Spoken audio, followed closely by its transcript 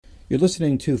You're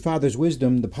listening to Father's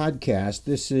Wisdom, the podcast.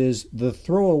 This is The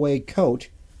Throwaway Coat,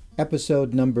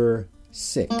 episode number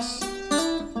 6.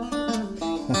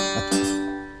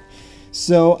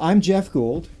 So I'm Jeff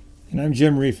Gould. And I'm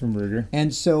Jim Riefenberger.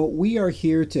 And so we are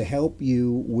here to help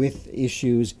you with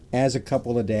issues as a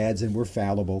couple of dads, and we're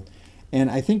fallible. And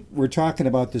I think we're talking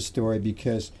about this story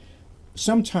because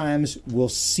sometimes we'll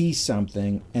see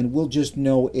something and we'll just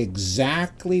know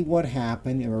exactly what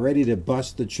happened, and we're ready to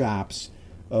bust the chops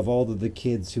of all of the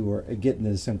kids who are getting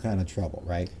into some kind of trouble,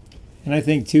 right? And I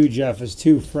think, too, Jeff, as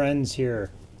two friends here,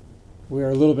 we are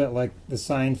a little bit like the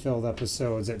Seinfeld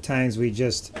episodes. At times we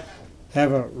just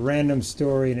have a random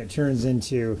story and it turns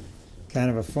into kind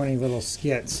of a funny little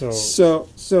skit.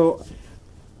 So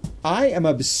I am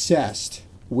obsessed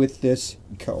with this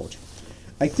coat.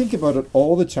 I think about it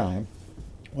all the time.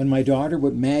 When my daughter,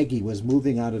 Maggie, was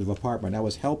moving out of the apartment, I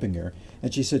was helping her,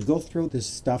 and she said, go throw this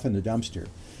stuff in the dumpster.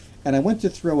 And I went to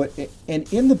throw it,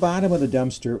 and in the bottom of the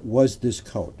dumpster was this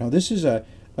coat. Now, this is a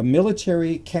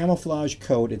military camouflage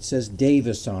coat. It says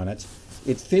Davis on it.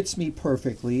 It fits me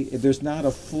perfectly. There's not a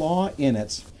flaw in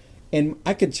it. And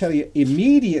I could tell you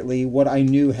immediately what I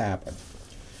knew happened.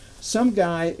 Some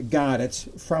guy got it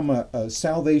from a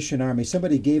Salvation Army.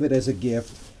 Somebody gave it as a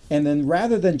gift. And then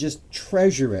rather than just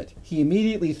treasure it, he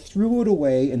immediately threw it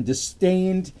away and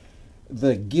disdained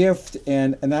the gift.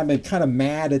 And I've been kind of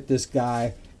mad at this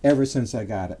guy ever since I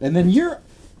got it. And then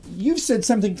you've said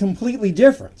something completely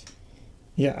different.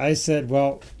 Yeah, I said,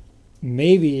 well,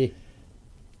 maybe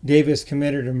Davis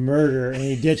committed a murder and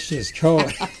he ditched his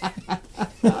coat.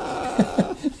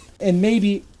 And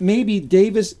maybe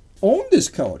Davis owned this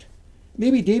coat.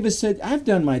 Maybe Davis said, I've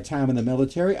done my time in the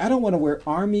military. I don't want to wear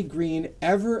army green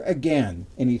ever again.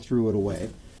 And he threw it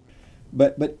away.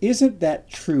 But isn't that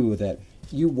true that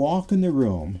you walk in the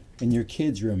room, in your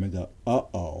kid's room, and go,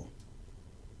 uh-oh,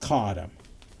 caught him.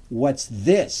 What's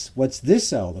this? What's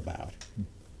this all about?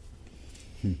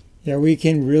 Yeah, we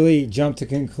can really jump to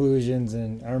conclusions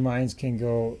and our minds can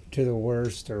go to the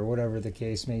worst or whatever the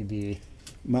case may be.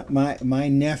 My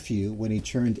nephew, when he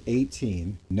turned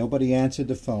 18, nobody answered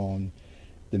the phone.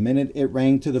 The minute it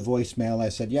rang to the voicemail, I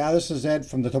said, yeah, this is Ed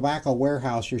from the tobacco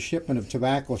warehouse. Your shipment of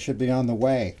tobacco should be on the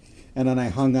way. And then I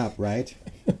hung up, right?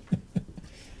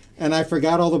 And I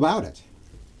forgot all about it.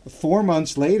 4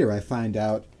 months later, I find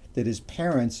out that his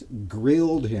parents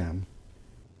grilled him.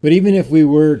 But even if we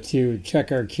were to check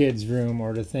our kids' room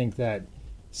or to think that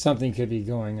something could be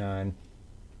going on,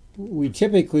 we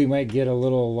typically might get a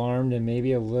little alarmed and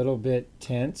maybe a little bit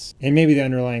tense. And maybe the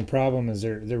underlying problem is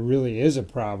there really is a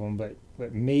problem, but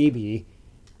maybe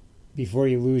before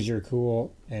you lose your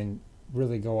cool and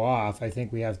really go off, I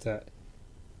think we have to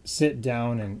sit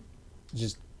down and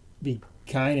just be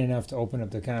kind enough to open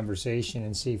up the conversation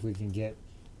and see if we can get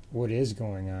what is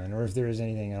going on or if there is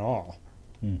anything at all.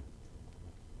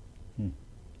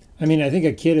 I mean, I think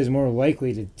a kid is more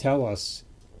likely to tell us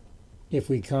if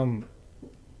we come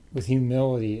with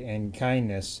humility and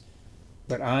kindness,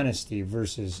 but honesty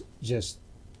versus just,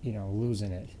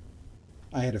 losing it.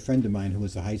 I had a friend of mine who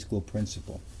was a high school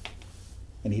principal,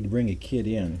 and he'd bring a kid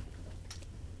in,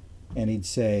 and he'd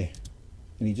say,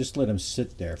 and he'd just let him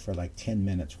sit there for like 10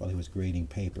 minutes while he was grading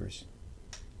papers.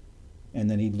 And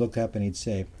then he'd look up and he'd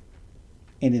say,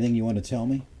 anything you want to tell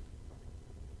me?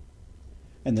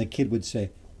 And the kid would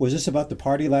say, was this about the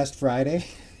party last Friday?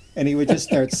 And he would just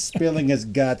start spilling his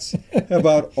guts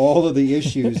about all of the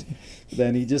issues.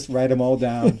 Then he'd just write them all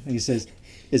down. And he says,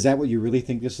 is that what you really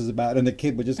think this is about? And the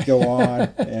kid would just go on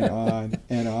and on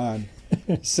and on.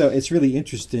 So it's really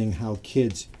interesting how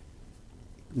kids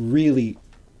really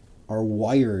are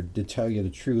wired to tell you the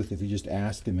truth if you just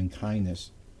ask them in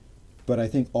kindness. But I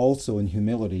think also in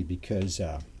humility, because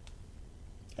are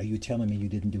you telling me you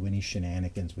didn't do any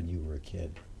shenanigans when you were a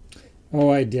kid? Oh,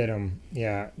 I did them.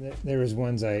 Yeah, there was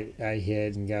ones I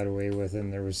hid and got away with,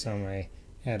 and there was some I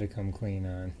had to come clean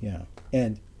on. Yeah,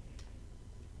 and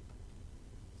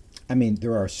I mean,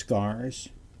 there are scars,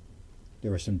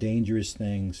 there are some dangerous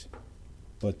things,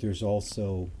 but there's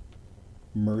also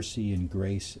mercy and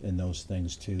grace in those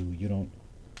things too. You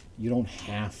don't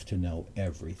have to know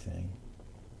everything.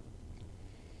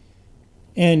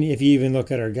 And if you even look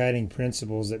at our guiding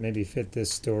principles that maybe fit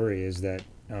this story, is that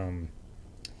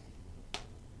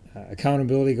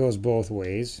accountability goes both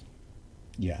ways.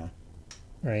 Yeah.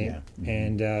 Right? Yeah. Mm-hmm.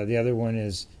 And the other one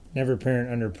is never parent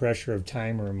under pressure of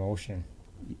time or emotion.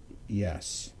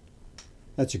 Yes.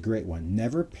 That's a great one.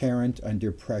 Never parent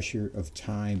under pressure of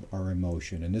time or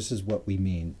emotion. And this is what we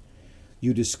mean.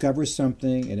 You discover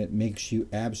something and it makes you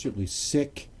absolutely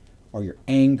sick or you're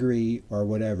angry or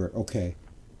whatever. Okay.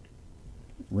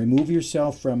 remove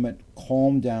yourself from it,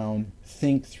 calm down,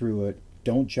 think through it,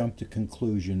 don't jump to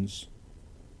conclusions,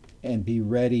 and be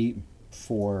ready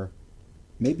for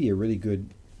maybe a really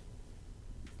good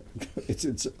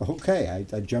it's okay.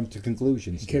 I jumped to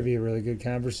conclusions. It could be a really good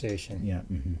conversation. Yeah.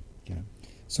 Mm-hmm. Yeah.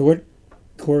 So what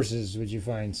courses would you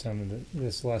find some of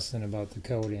this lesson about the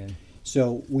code in?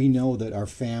 So we know that our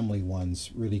family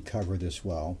ones really cover this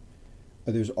well.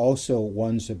 There's also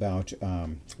ones about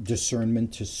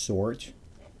discernment to sort,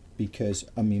 because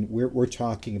I mean we're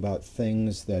talking about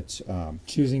things that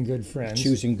choosing good friends.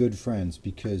 Choosing good friends,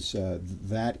 because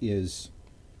that is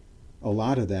a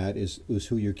lot of that is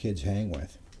who your kids hang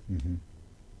with. Mm-hmm.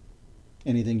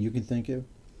 Anything you can think of?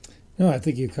 No, I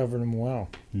think you covered them well.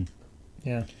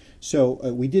 Yeah.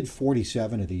 So we did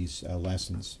 47 of these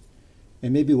lessons,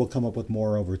 and maybe we'll come up with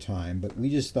more over time, but we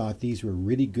just thought these were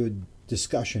really good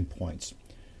discussion points.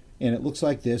 And it looks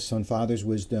like this on Father's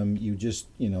Wisdom. You just,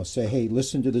 say, hey,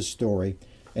 listen to this story,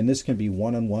 and this can be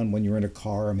one-on-one when you're in a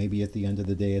car or maybe at the end of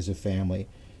the day as a family.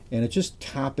 And it's just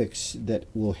topics that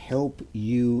will help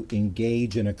you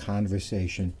engage in a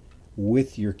conversation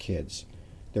with your kids.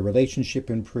 The relationship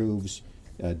improves.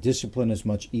 Discipline is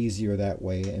much easier that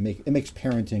way. It makes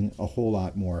parenting a whole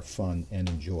lot more fun and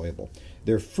enjoyable.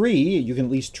 They're free. You can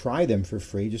at least try them for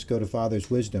free. Just go to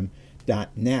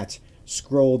fatherswisdom.net,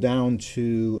 scroll down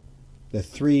to the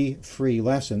 3 free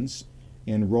lessons,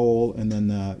 enroll, and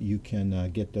then you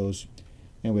can get those.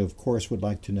 And we, of course, would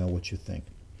like to know what you think.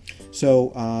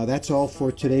 So that's all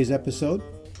for today's episode.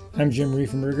 I'm Jim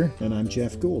Riefenberger. And I'm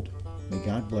Jeff Gould. May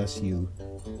God bless you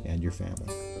and your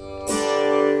family.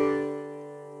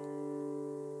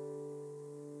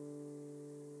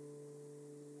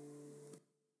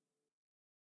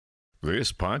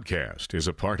 This podcast is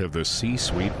a part of the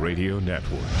C-Suite Radio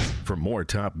Network. For more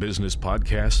top business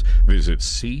podcasts, visit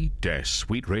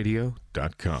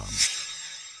c-suiteradio.com.